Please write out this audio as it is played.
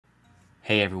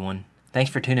Hey everyone,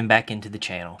 thanks for tuning back into the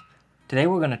channel. Today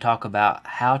we're going to talk about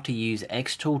how to use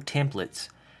Xtool templates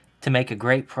to make a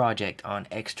great project on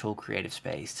Xtool Creative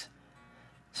Space.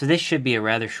 So this should be a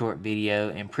rather short video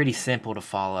and pretty simple to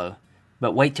follow,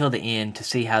 but wait till the end to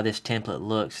see how this template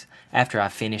looks after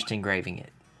I've finished engraving it.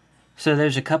 So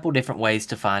there's a couple different ways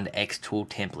to find Xtool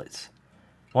templates.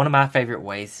 One of my favorite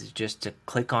ways is just to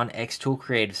click on Xtool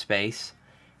Creative Space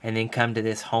and then come to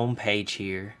this home page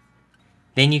here.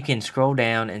 Then you can scroll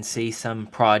down and see some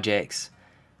projects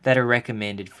that are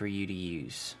recommended for you to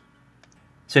use.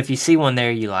 So if you see one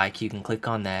there you like, you can click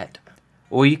on that,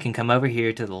 or you can come over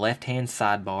here to the left hand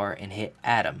sidebar and hit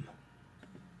Atom.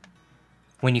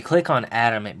 When you click on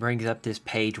Atom, it brings up this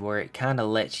page where it kind of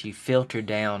lets you filter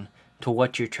down to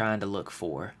what you're trying to look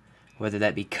for, whether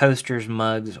that be coasters,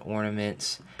 mugs,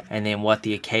 ornaments, and then what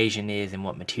the occasion is and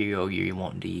what material you're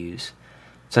wanting to use.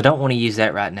 So I don't want to use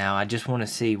that right now. I just want to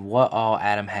see what all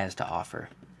Atom has to offer.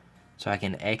 So I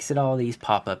can exit all these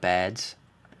pop-up ads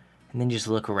and then just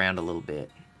look around a little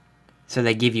bit. So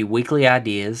they give you weekly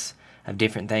ideas of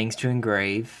different things to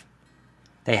engrave.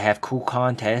 They have cool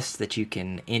contests that you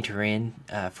can enter in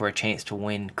for a chance to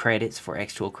win credits for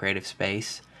Xtool Creative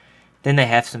Space. Then they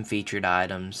have some featured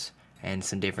items and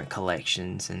some different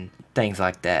collections and things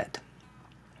like that.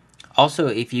 Also,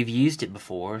 if you've used it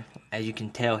before, as you can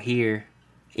tell here,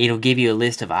 it'll give you a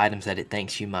list of items that it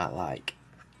thinks you might like.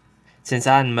 Since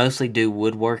I mostly do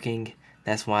woodworking,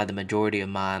 that's why the majority of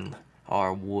mine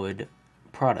are wood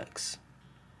products.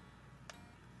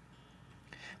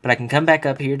 But I can come back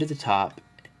up here to the top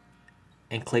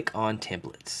and click on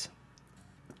templates.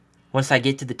 Once I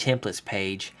get to the templates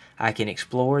page, I can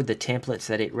explore the templates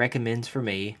that it recommends for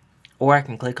me, or I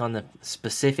can click on the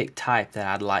specific type that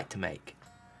I'd like to make.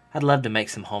 I'd love to make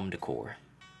some home decor.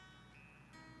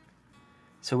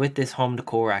 So with this home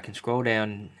decor, I can scroll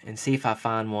down and see if I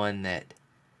find one that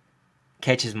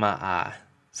catches my eye,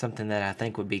 something that I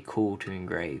think would be cool to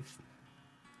engrave.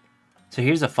 So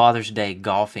here's a Father's Day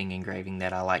golfing engraving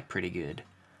that I like pretty good.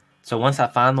 So once I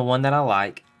find the one that I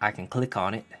like, I can click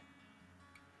on it,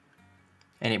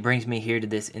 and it brings me here to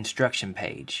this instruction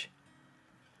page.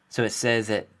 So it says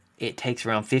that it takes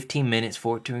around 15 minutes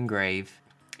for it to engrave.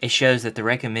 It shows that the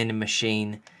recommended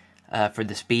machine for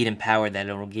the speed and power that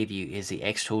it will give you is the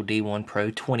Xtool D1 Pro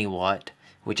 20 watt,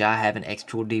 which I have an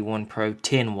Xtool D1 Pro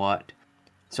 10 watt,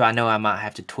 so I know I might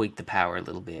have to tweak the power a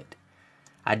little bit.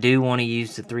 I do want to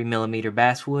use the 3mm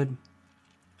basswood,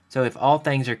 so if all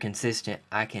things are consistent,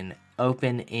 I can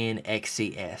open in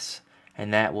XCS,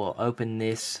 and that will open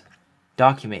this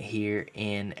document here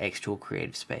in Xtool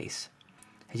Creative Space.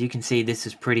 As you can see, this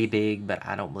is pretty big, but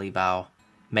I don't believe I'll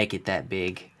make it that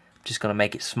big. I'm just going to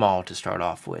make it small to start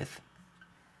off with.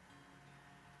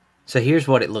 So here's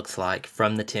what it looks like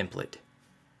from the template.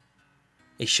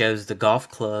 It shows the golf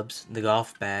clubs, the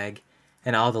golf bag,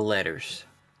 and all the letters.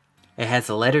 It has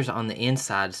the letters on the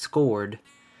inside scored,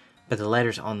 but the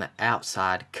letters on the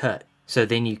outside cut. So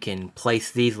then you can place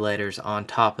these letters on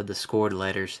top of the scored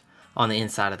letters on the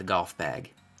inside of the golf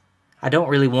bag. I don't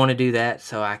really want to do that,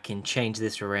 so I can change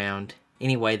this around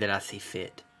any way that I see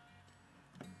fit.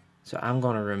 So I'm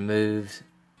going to remove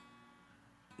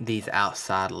these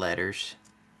outside letters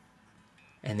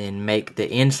and then make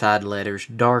the inside letters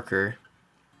darker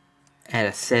at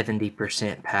a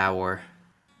 70% power,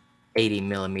 80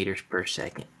 millimeters per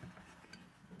second.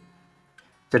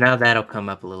 So now that'll come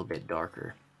up a little bit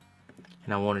darker.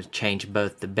 And I want to change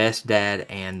both the best dad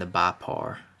and the by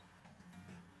par.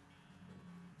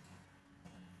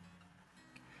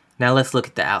 Now let's look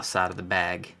at the outside of the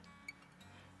bag.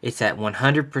 It's at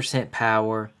 100%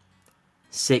 power,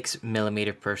 6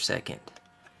 millimeters per second.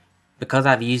 Because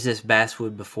I've used this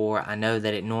basswood before, I know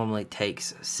that it normally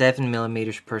takes 7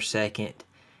 millimeters per second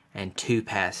and 2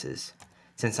 passes.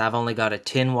 Since I've only got a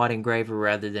 10 watt engraver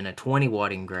rather than a 20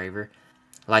 watt engraver,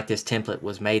 like this template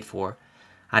was made for,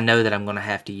 I know that I'm going to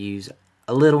have to use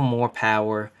a little more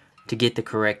power to get the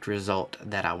correct result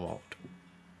that I want.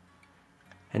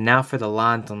 And now for the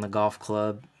lines on the golf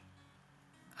club,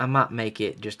 I might make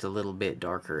it just a little bit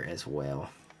darker as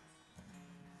well.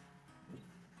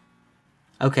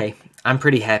 Okay, I'm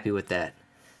pretty happy with that.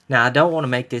 Now I don't want to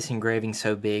make this engraving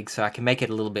so big, so I can make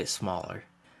it a little bit smaller.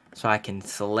 So I can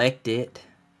select it,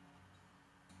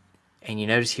 and you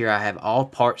notice here I have all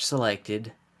parts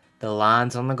selected, the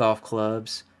lines on the golf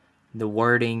clubs, the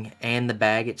wording, and the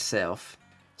bag itself.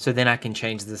 So then I can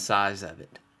change the size of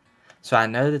it. So I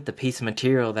know that the piece of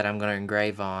material that I'm going to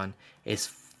engrave on is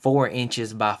 4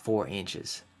 inches by 4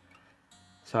 inches.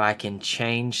 So I can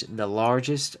change the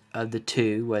largest of the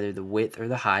two, whether the width or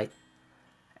the height,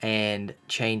 and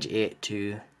change it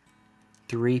to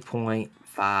 3.5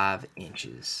 5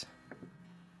 inches.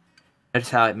 Notice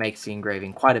how it makes the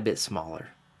engraving quite a bit smaller.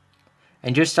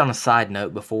 And just on a side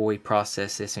note, before we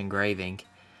process this engraving,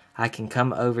 I can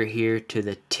come over here to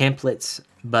the templates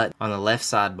button on the left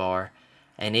sidebar,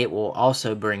 and it will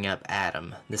also bring up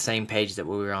Atom, the same page that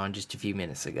we were on just a few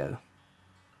minutes ago.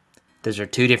 Those are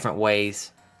 2 different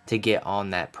ways to get on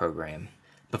that program.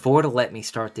 Before it'll let me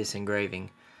start this engraving,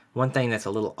 one thing that's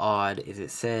a little odd is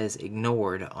it says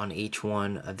ignored on each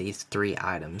one of these 3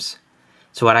 items.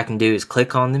 So what I can do is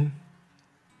click on them,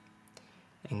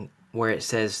 and where it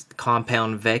says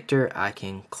compound vector, I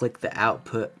can click the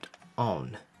output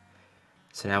on.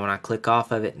 So now when I click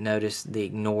off of it, notice the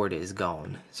ignored is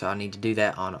gone. So I need to do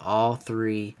that on all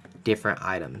 3 different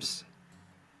items.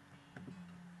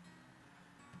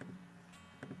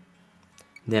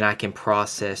 Then I can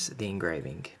process the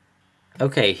engraving.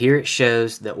 Okay, here it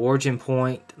shows the origin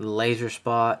point, the laser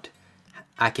spot.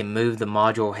 I can move the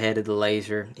module head of the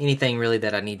laser, anything really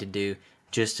that I need to do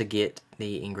just to get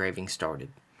the engraving started.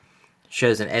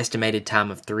 Shows an estimated time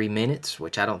of 3 minutes,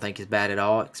 which I don't think is bad at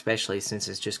all, especially since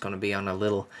it's just going to be on a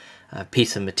little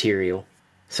piece of material.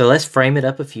 So let's frame it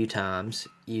up a few times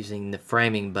using the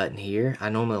framing button here. I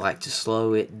normally like to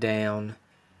slow it down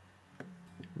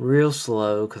real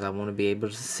slow because I want to be able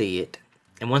to see it.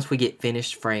 And once we get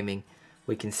finished framing,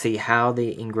 we can see how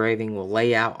the engraving will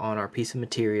lay out on our piece of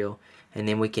material, and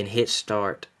then we can hit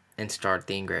start and start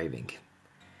the engraving.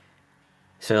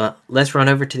 So let's run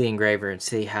over to the engraver and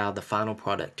see how the final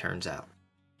product turns out.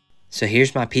 So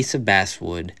here's my piece of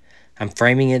basswood. I'm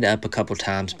framing it up a couple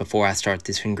times before I start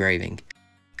this engraving.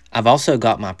 I've also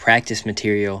got my practice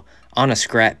material on a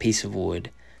scrap piece of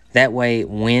wood. That way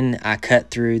when I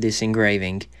cut through this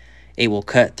engraving, it will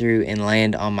cut through and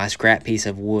land on my scrap piece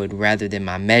of wood rather than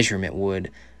my measurement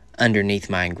wood underneath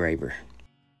my engraver.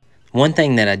 One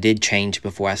thing that I did change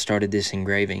before I started this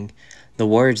engraving, the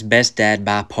words Best Dad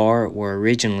by Par were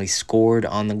originally scored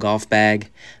on the golf bag,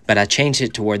 but I changed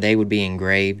it to where they would be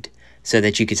engraved so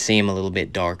that you could see them a little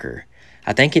bit darker.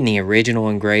 I think in the original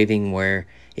engraving where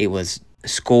it was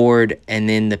scored and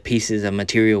then the pieces of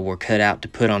material were cut out to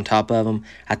put on top of them,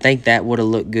 I think that would have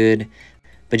looked good.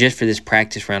 But just for this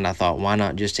practice round, I thought, why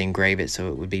not just engrave it so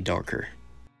it would be darker?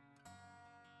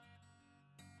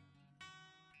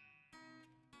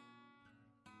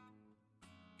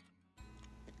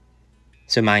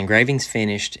 So my engraving's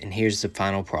finished, and here's the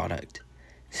final product.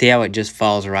 See how it just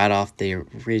falls right off the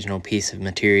original piece of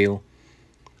material?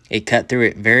 It cut through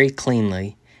it very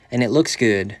cleanly, and it looks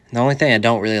good. The only thing I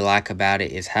don't really like about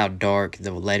it is how dark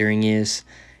the lettering is.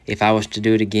 If I was to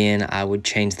do it again, I would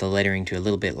change the lettering to a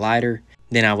little bit lighter.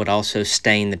 Then I would also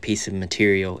stain the piece of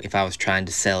material if I was trying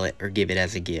to sell it or give it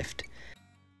as a gift.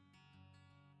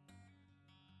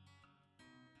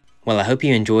 Well, I hope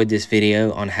you enjoyed this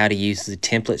video on how to use the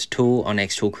templates tool on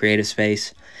Xtool Creative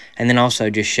Space, and then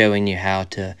also just showing you how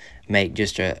to make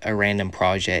just a random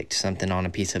project, something on a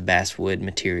piece of basswood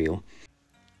material.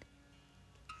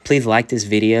 Please like this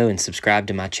video and subscribe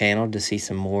to my channel to see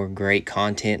some more great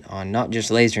content on not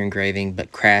just laser engraving,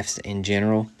 but crafts in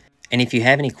general. And if you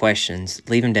have any questions,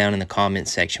 leave them down in the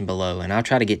comments section below, and I'll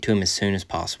try to get to them as soon as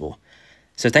possible.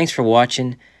 So thanks for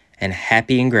watching, and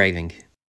happy engraving.